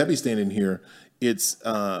with Debbie standing here, it's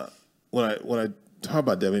when I talk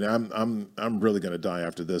about Debbie, and I'm really gonna die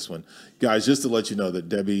after this one, guys. Just to let you know that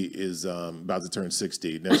Debbie is about to turn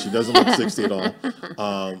 60. Now she doesn't look 60 at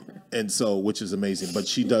all, and so which is amazing. But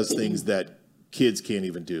she does things that kids can't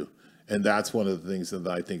even do, and that's one of the things that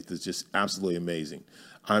I think is just absolutely amazing.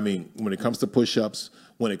 I mean, when it comes to push-ups,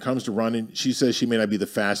 when it comes to running, she says she may not be the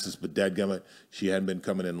fastest, but dadgummit, she hadn't been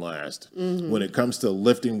coming in last. When it comes to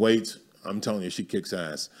lifting weights, I'm telling you, she kicks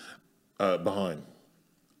ass behind.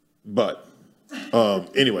 But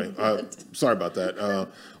anyway, sorry about that.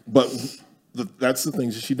 But that's the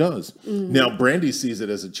things that she does. Now, Brandy sees it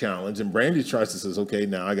as a challenge, and Brandy tries to says, okay,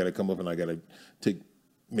 now I got to come up and I got to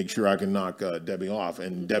make sure I can knock Debbie off.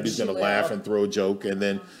 And Debbie's going to laugh and throw a joke, and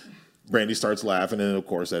then Brandy starts laughing, and then of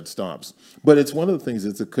course that stops. But it's one of the things.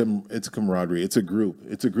 It's a camaraderie. It's a group.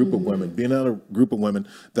 It's a group of women. Being out a group of women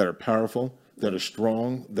that are powerful, that are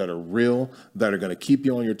strong, that are real, that are going to keep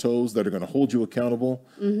you on your toes, that are going to hold you accountable.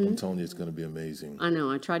 I'm telling you, it's going to be amazing. I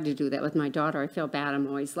know. I tried to do that with my daughter. I feel bad. I'm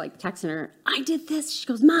always like texting her, I did this. She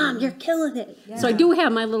goes, Mom, you're killing it. So I do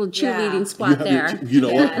have my little cheerleading Yeah. squad there. You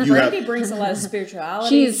know what? And You Brandy have. brings a lot of spirituality.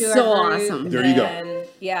 She's to so our group, awesome. There you go. and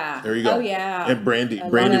yeah. There you go. Oh yeah. And Brandy A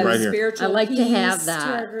lot right of here. spiritual I like to have peace that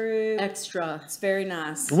to our group. extra. It's very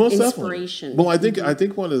nice. Most definitely. Inspiration. Well, I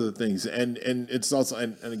think one of the things, and it's also,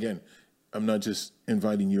 and again, I'm not just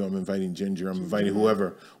inviting you. I'm inviting Ginger. I'm inviting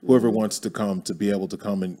whoever wants to come to be able to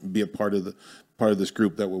come and be a part of this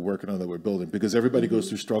group that we're working on, that we're building. Because everybody goes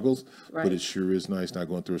through struggles, but Right. it sure is nice not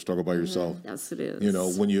going through a struggle by yourself. Yes, it is. You know,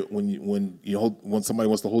 when somebody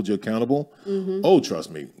wants to hold you accountable. Oh, trust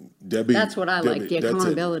me, Debbie. That's what I like, Debbie, the that's it.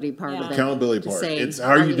 accountability part of it. Accountability To part. say, It's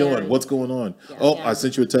how are you doing? there? What's going on? Oh, I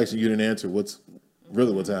sent you a text and you didn't answer. What's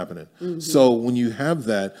happening? So when you have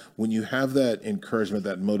that encouragement,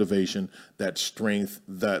 that motivation, that strength,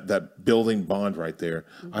 that building bond right there,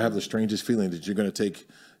 I have the strangest feeling that you're going to take,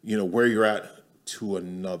 where you're at to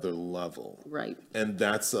another level. Right. And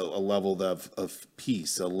that's a level of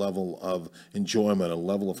peace, a level of enjoyment, a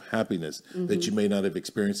level of happiness that you may not have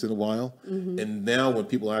experienced in a while. And now when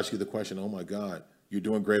people ask you the question, oh my God, you're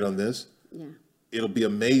doing great on this. Yeah. It'll be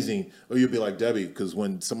amazing. Or you'll be like Debbie, because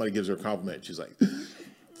when somebody gives her a compliment, she's like,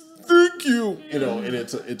 thank you. And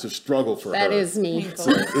it's a struggle for her. That is me. It's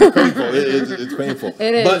painful. It's painful.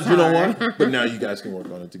 It is But you know hard. what? But now you guys can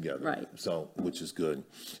work on it together. Right. So, which is good.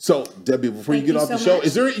 So, Debbie, before Thank you get you off the so show, much.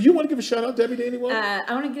 is there, you want to give a shout out, Debbie, to anyone? I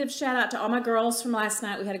want to give a shout out to all my girls from last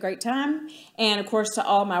night. We had a great time. And of course to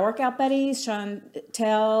all my workout buddies,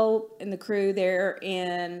 Chantel and the crew there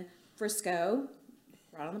in Frisco,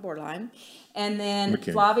 right on the borderline. And then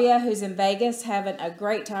McKinney. Flavia, who's in Vegas, having a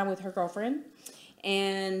great time with her girlfriend.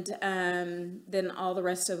 And then all the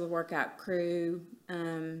rest of the workout crew.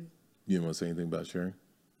 You didn't want to say anything about Sherry?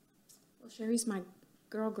 Well, Sherry's my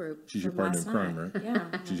girl group. She's your from partner in last crime, night. right?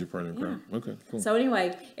 Yeah. She's your partner in crime. Okay, cool. So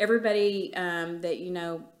anyway, everybody that you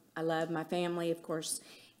know, I love my family, of course.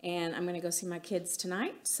 And I'm going to go see my kids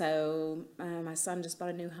tonight. So my son just bought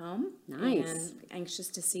a new home. Nice. And anxious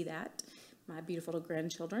to see that. My beautiful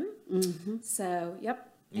grandchildren. So, yep.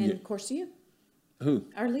 And Yeah. of course you, Who?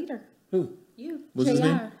 our leader. Who? You. What's his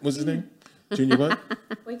name? What's his name? Junior what?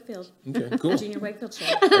 Wakefield. Okay, cool. Junior Wakefield show.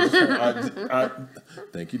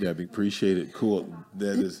 Thank you, Debbie. Appreciate it. Cool.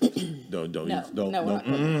 That is. Don't. No, Don't. no, Don't.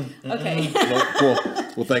 we're not. Okay. No, cool.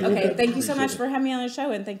 Well, thank you. Okay, thank you so Appreciate much it. for having me on the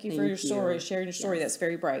show, and thank you for Thank your story, you. sharing your story. That's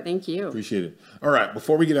very brave. Thank you. Appreciate it. All right,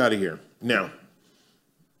 before we get out of here, now,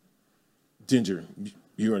 Ginger,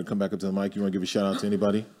 you want to come back up to the mic? You want to give a shout out to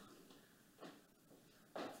anybody?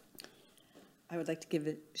 I would like to give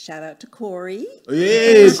a shout out to Corey.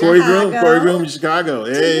 Hey, Corey Groom. Chicago. Corey Groom in Chicago.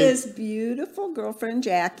 To Hey. his beautiful girlfriend,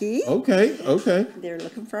 Jackie. Okay. They're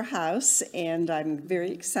looking for a house, and I'm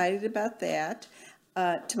very excited about that.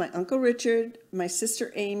 To my Uncle Richard, my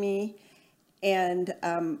sister Amy, and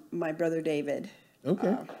my brother David.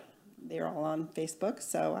 Okay. They're all on Facebook,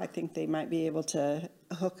 so I think they might be able to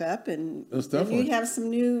hook up, and Most maybe definitely. you have some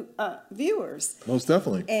new viewers. Most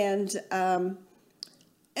definitely.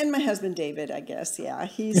 And my husband David, I guess, yeah,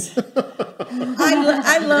 he's.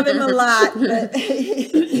 I love him a lot, but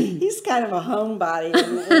he's kind of a homebody,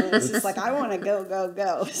 and it's just like I want to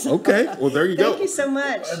go. So, Okay. Well, there you go. Thank you so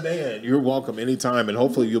much. Man, you're welcome anytime, and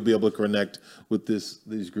hopefully you'll be able to connect with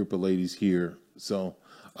these group of ladies here. So,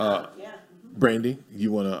 Yeah. Brandy,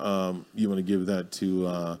 you wanna give that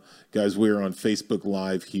to guys? We're on Facebook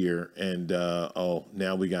Live here, and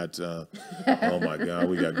now we got oh my God,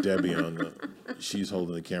 we got Debbie on the. She's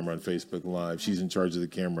holding the camera on Facebook Live. She's in charge of the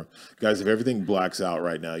camera, guys. If everything blacks out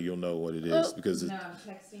right now, you'll know what it is because No, I'm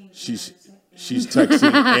texting. she's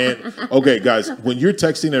texting. And okay, guys, when you're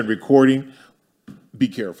texting and recording, be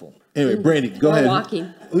careful. Anyway, Brandy, go ahead. walking.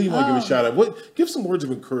 Who you want to give a shout out? Give some words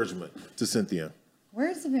of encouragement to Cynthia.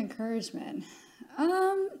 Words of encouragement.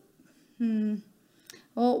 Well,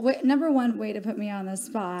 number one, way to put me on the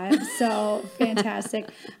spot. So fantastic.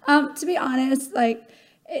 To be honest,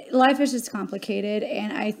 life is just complicated,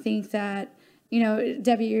 and I think that,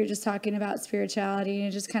 Debbie, you're just talking about spirituality, and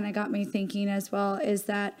it just kind of got me thinking as well, is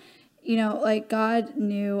that, God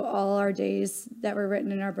knew all our days that were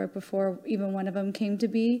written in our book before even one of them came to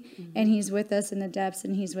be, and he's with us in the depths,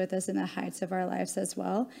 and he's with us in the heights of our lives as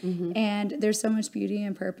well. And there's so much beauty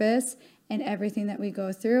and purpose in everything that we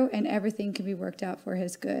go through, and everything can be worked out for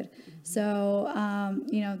his good. So,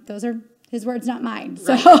 those are his words, not mine.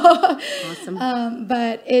 So, Awesome.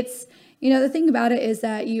 but it's, the thing about it is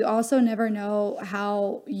that you also never know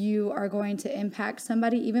how you are going to impact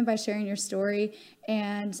somebody, even by sharing your story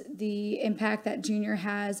and the impact that Junior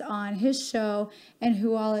has on his show and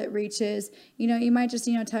who all it reaches. You might just,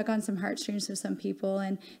 tug on some heartstrings of some people,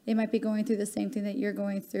 and they might be going through the same thing that you're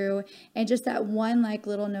going through. And just that one,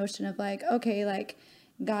 little notion of okay,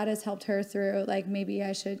 God has helped her through, maybe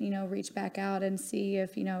I should, reach back out and see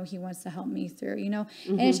if, he wants to help me through, and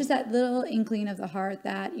it's just that little inkling of the heart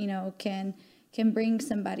that, can bring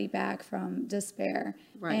somebody back from despair.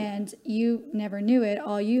 Right. And you never knew it.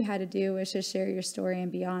 All you had to do was just share your story and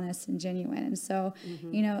be honest and genuine. And so,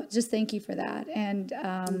 just thank you for that. And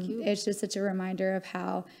it's just such a reminder of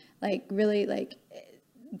how, really,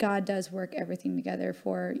 God does work everything together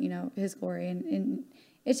for, his glory. And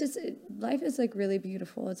it's just, life is really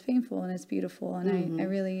beautiful. It's painful and it's beautiful. And I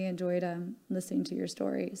really enjoyed listening to your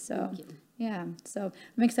story. So, yeah. So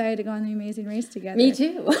I'm excited to go on the Amazing Race together. Me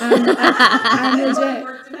too. I'm legit.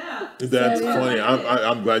 Worked it out. That's funny.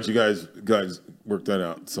 I'm glad you guys worked that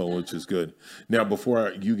out. So, which is good. Now,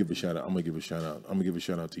 before you give a shout out, I'm gonna give a shout out. I'm gonna give a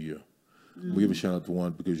shout out to you. We give a shout out to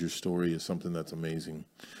one because your story is something that's amazing,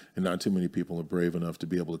 and not too many people are brave enough to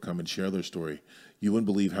be able to come and share their story. You wouldn't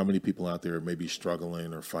believe how many people out there may be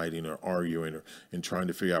struggling or fighting or arguing and trying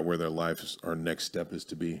to figure out where their life's our next step is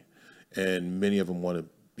to be, and many of them want to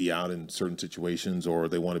be out in certain situations, or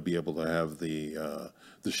they want to be able to have the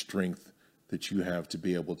strength that you have to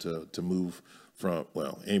be able to move from.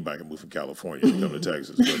 Well, anybody can move from California to come to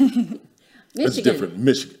Texas, but that's different.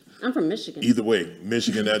 Michigan. I'm from Michigan. Either way,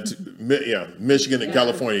 Michigan, Michigan and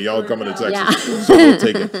California, y'all coming to Texas, Yeah. so we'll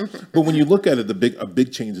take it. But when you look at it, a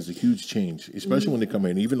big change is a huge change, especially when they come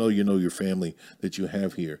in. Even though you know your family that you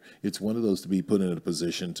have here, it's one of those to be put in a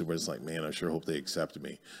position to where it's like, man, I sure hope they accept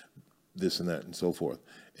me, this and that and so forth.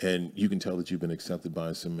 And you can tell that you've been accepted by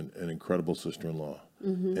an incredible sister-in-law.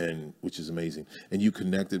 and which is amazing. And you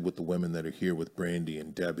connected with the women that are here with Brandy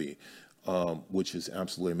and Debbie, which is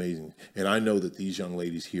absolutely amazing. And I know that these young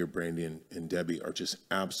ladies here, Brandy and Debbie, are just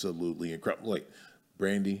absolutely incredible. Like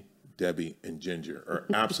Brandy, Debbie, and Ginger are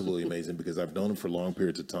absolutely amazing because I've known them for long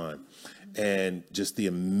periods of time. And just the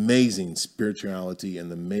amazing spirituality and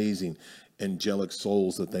the amazing angelic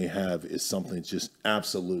souls that they have is something just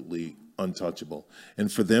absolutely untouchable.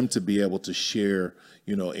 And for them to be able to share,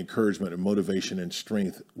 you know, encouragement and motivation and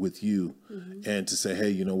strength with you and to say, hey,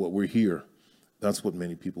 you know what, we're here. That's what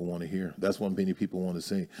many people want to hear. That's what many people want to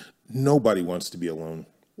see. Nobody wants to be alone.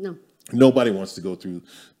 No. Nobody wants to go through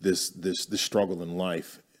this struggle in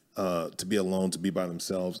life, to be alone, to be by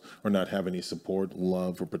themselves, or not have any support,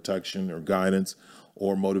 love, or protection, or guidance,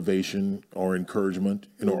 or motivation, or encouragement,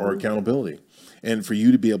 you know, or accountability. And for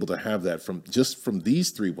you to be able to have that from these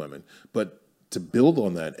three women, but to build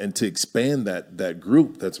on that and to expand that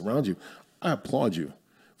group that's around you, I applaud you.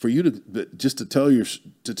 For you to tell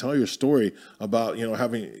your story about, you know,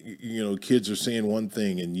 having, you know, kids are saying one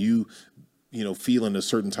thing and you know, feeling a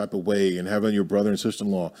certain type of way, and having your brother and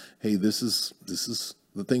sister-in-law, hey, this is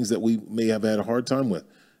the things that we may have had a hard time with.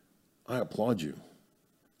 I applaud you.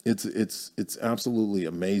 It's absolutely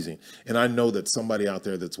amazing. And I know that somebody out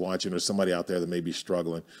there that's watching, or somebody out there that may be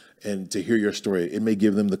struggling, and to hear your story, it may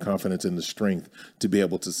give them the confidence and the strength to be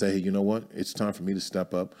able to say, hey, you know what? It's time for me to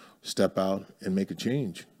step up, step out, and make a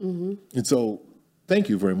change. And so thank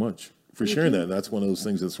you very much for sharing that. That's one of those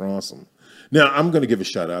things that's awesome. Now, I'm going to give a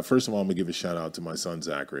shout out. First of all, I'm going to give a shout out to my son,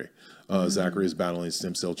 Zachary. Zachary is battling a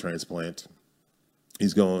stem cell transplant.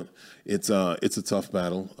 He's going, it's a tough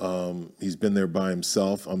battle. He's been there by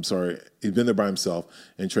himself. He's been there by himself,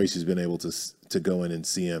 and Tracy's been able to go in and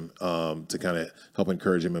see him, to kind of help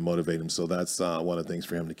encourage him and motivate him. So that's one of the things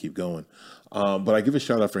for him to keep going. But I give a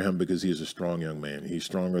shout out for him because he is a strong young man. He's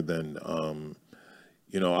stronger than,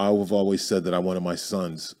 you know, I've always said that I wanted my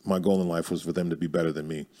sons, my goal in life was for them to be better than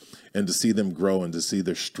me, and to see them grow, and to see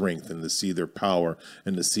their strength, and to see their power,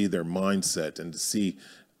 and to see their mindset, and to see,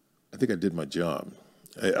 I think I did my job.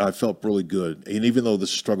 I felt really good. And even though the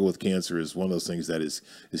struggle with cancer is one of those things that is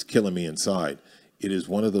killing me inside, it is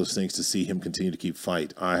one of those things to see him continue to keep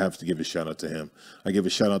fight. I have to give a shout out to him. I give a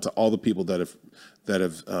shout out to all the people that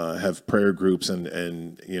have prayer groups,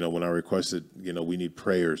 and you know, when I requested, you know, we need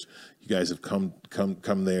prayers, you guys have come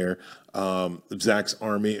there. Zach's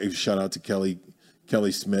Army, a shout out to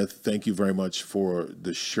Kelly Smith. Thank you very much for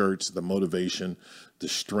the shirts, the motivation, the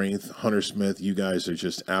strength. Hunter Smith, you guys are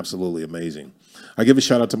just absolutely amazing. I give a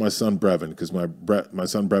shout out to my son Brevin, because my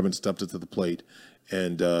son Brevin stepped up to the plate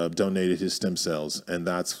and donated his stem cells, and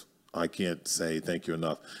I can't say thank you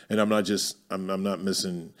enough. And I'm not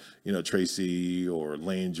missing, you know, Tracy or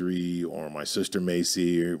Landry or my sister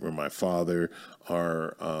Macy or my father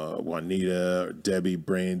or Juanita, or Debbie,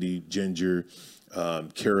 Brandy, Ginger,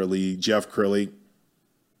 Carolee, Jeff Curley.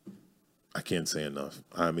 I can't say enough.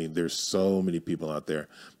 I mean, there's so many people out there.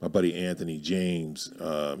 My buddy Anthony, James,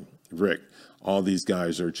 Rick, all these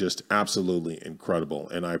guys are just absolutely incredible.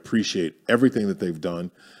 And I appreciate everything that they've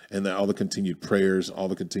done, and all the continued prayers, all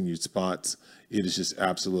the continued spots. It is just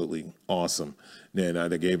absolutely awesome. And I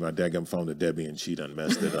gave my daggum phone to Debbie, and she done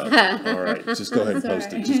messed it up. All right, just go ahead and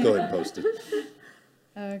post it. Just go ahead and post it.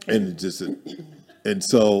 Okay. And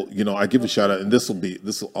so, you know, I give a shout out, and this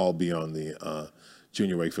will all be on the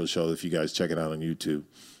Junior Wakefield Show if you guys check it out on YouTube,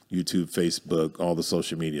 Facebook, all the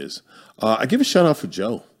social medias. I give a shout out for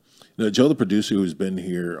Joe. You know, Joe, the producer, who's been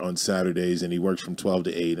here on Saturdays, and he works from 12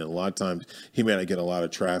 to 8, and a lot of times he may not get a lot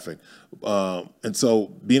of traffic. And so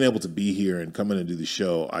being able to be here and come in and do the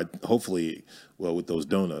show, hopefully, with those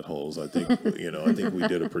donut holes, I think we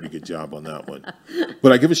did a pretty good job on that one.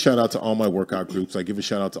 But I give a shout out to all my workout groups. I give a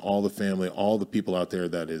shout out to all the family, all the people out there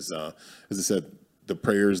that is, as I said, the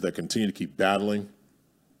prayers that continue to keep battling.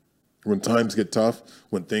 When times get tough,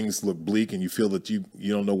 when things look bleak and you feel that you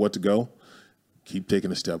don't know what to go, keep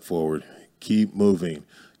taking a step forward. Keep moving.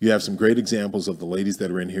 You have some great examples of the ladies that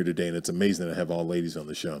are in here today, and it's amazing that I have all ladies on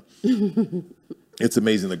the show. It's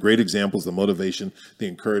amazing, the great examples, the motivation, the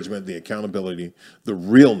encouragement, the accountability, the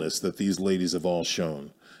realness that these ladies have all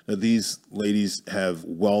shown. Now, these ladies have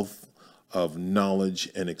wealth of knowledge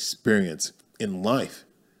and experience in life.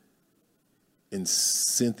 And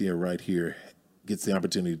Cynthia right here gets the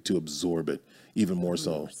opportunity to absorb it even more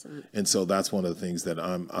so. 100%. And so that's one of the things that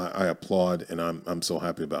I applaud, and I'm so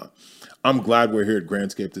happy about. I'm glad we're here at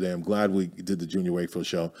Grandscape today. I'm glad we did the Junior Wakefield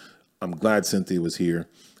Show. I'm glad Cynthia was here.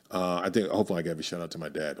 I think hopefully I gave a shout out to my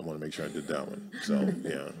dad. I want to make sure I did that one. So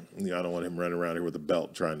yeah, I don't want him running around here with a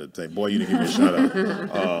belt trying to say, "Boy, you didn't give me a shout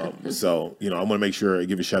out." So I want to make sure I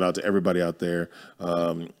give a shout out to everybody out there.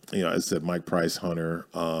 As I said, Mike Price, Hunter.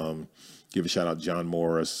 Give a shout out John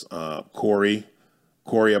Morris, Corey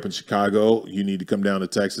up in Chicago. You need to come down to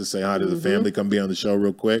Texas, say hi to the family, come be on the show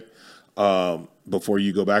real quick. Before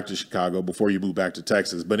you go back to Chicago, before you move back to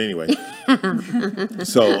Texas. But anyway,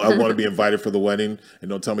 so I want to be invited for the wedding. And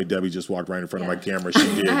don't tell me Debbie just walked right in front of my camera.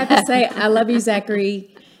 She did. I have to say, I love you,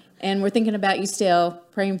 Zachary. And we're thinking about you still,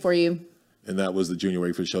 praying for you. And that was the Junior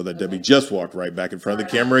Wakefield show that Debbie just walked right back in front of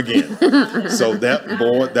the camera again. So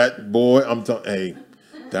that boy, I'm telling, hey,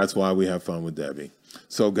 that's why we have fun with Debbie.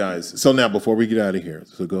 So guys, so now before we get out of here,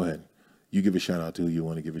 so go ahead. You give a shout out to who you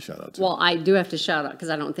want to give a shout out to. Well, I do have to shout out because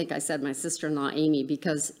I don't think I said my sister-in-law, Amy,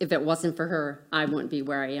 because if it wasn't for her, I wouldn't be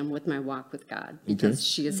where I am with my walk with God, because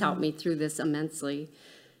she has helped me through this immensely.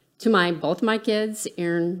 To both my kids,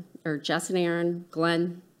 Jess and Aaron,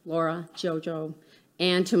 Glenn, Laura, Jojo,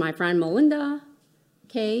 and to my friend Melinda,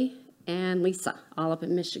 Kay, and Lisa, all up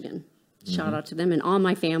in Michigan. Shout out to them and all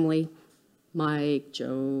my family. Mike,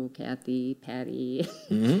 Joe, Kathy, Patty,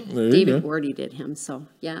 David Wardy did him. So,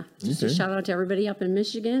 yeah, just a shout out to everybody up in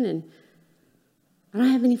Michigan. And I don't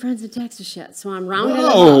have any friends in Texas yet, so I'm rounding them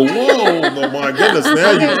up. Oh my goodness.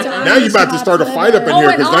 Now you're about to start a fight up in here.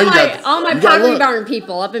 And all my Pottery Barn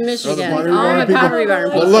people up in Michigan. All my Pottery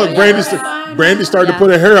Barn people. Well, look, Brandy started to put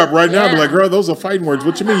her hair up right now. Be like, girl, those are fighting words.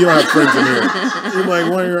 What you mean you don't have friends in here? You're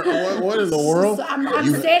like, what in the world? So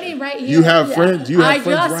I'm standing right here. You have friends? I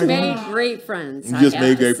just made great friends. You just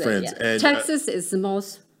made great friends. And Texas is the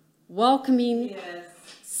most welcoming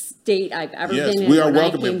state I've ever been in. We are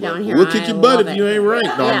welcoming. We'll kick your butt if you ain't right.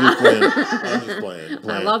 No, I'm just playing.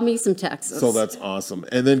 I love me some Texas. So that's awesome.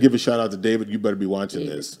 And then give a shout out to David. You better be watching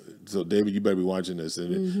this. So David, you better be watching this.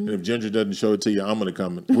 And if Ginger doesn't show it to you, I'm going to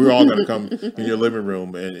come. We're all going to come in your living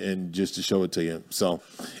room and just to show it to you. So,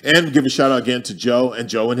 and give a shout out again to Joe and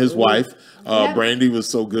his wife. Brandy was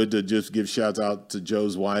so good to just give shouts out to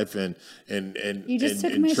Joe's wife and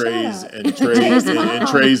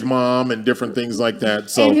Trey's mom and different things like that.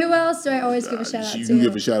 So, and who else do I always give a shout out to? You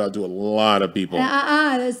give a shout out to a lot of people.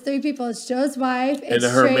 There's 3 people. It's Joe's wife, and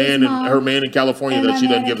her man in California that she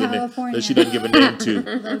doesn't give a name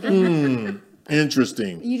to.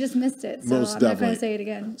 Interesting. You just missed it, so Most I'm definitely. not going to say it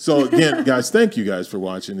again. So again, guys, thank you guys for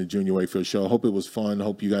watching the Junior Wakefield Show. I hope it was fun. I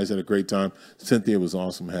hope you guys had a great time. Cynthia, it was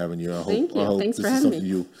awesome having you. I hope Thanks this for is having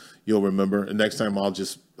something you'll remember. And next time I'll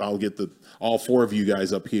get all 4 of you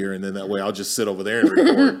guys up here, and then that way I'll just sit over there and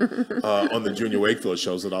record on the Junior Wakefield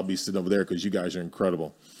Show, so that I'll be sitting over there because you guys are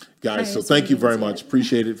incredible. Guys, so thank you very much.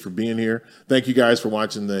 Appreciate it for being here. Thank you guys for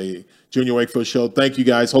watching the Junior Wakefield Show. Thank you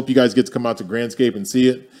guys. Hope you guys get to come out to Grandscape and see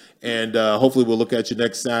it. And hopefully we'll look at you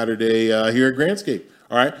next Saturday here at Grandscape.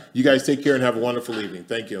 All right? You guys take care and have a wonderful evening.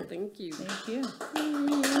 Thank you. Thank you. Thank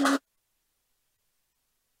you.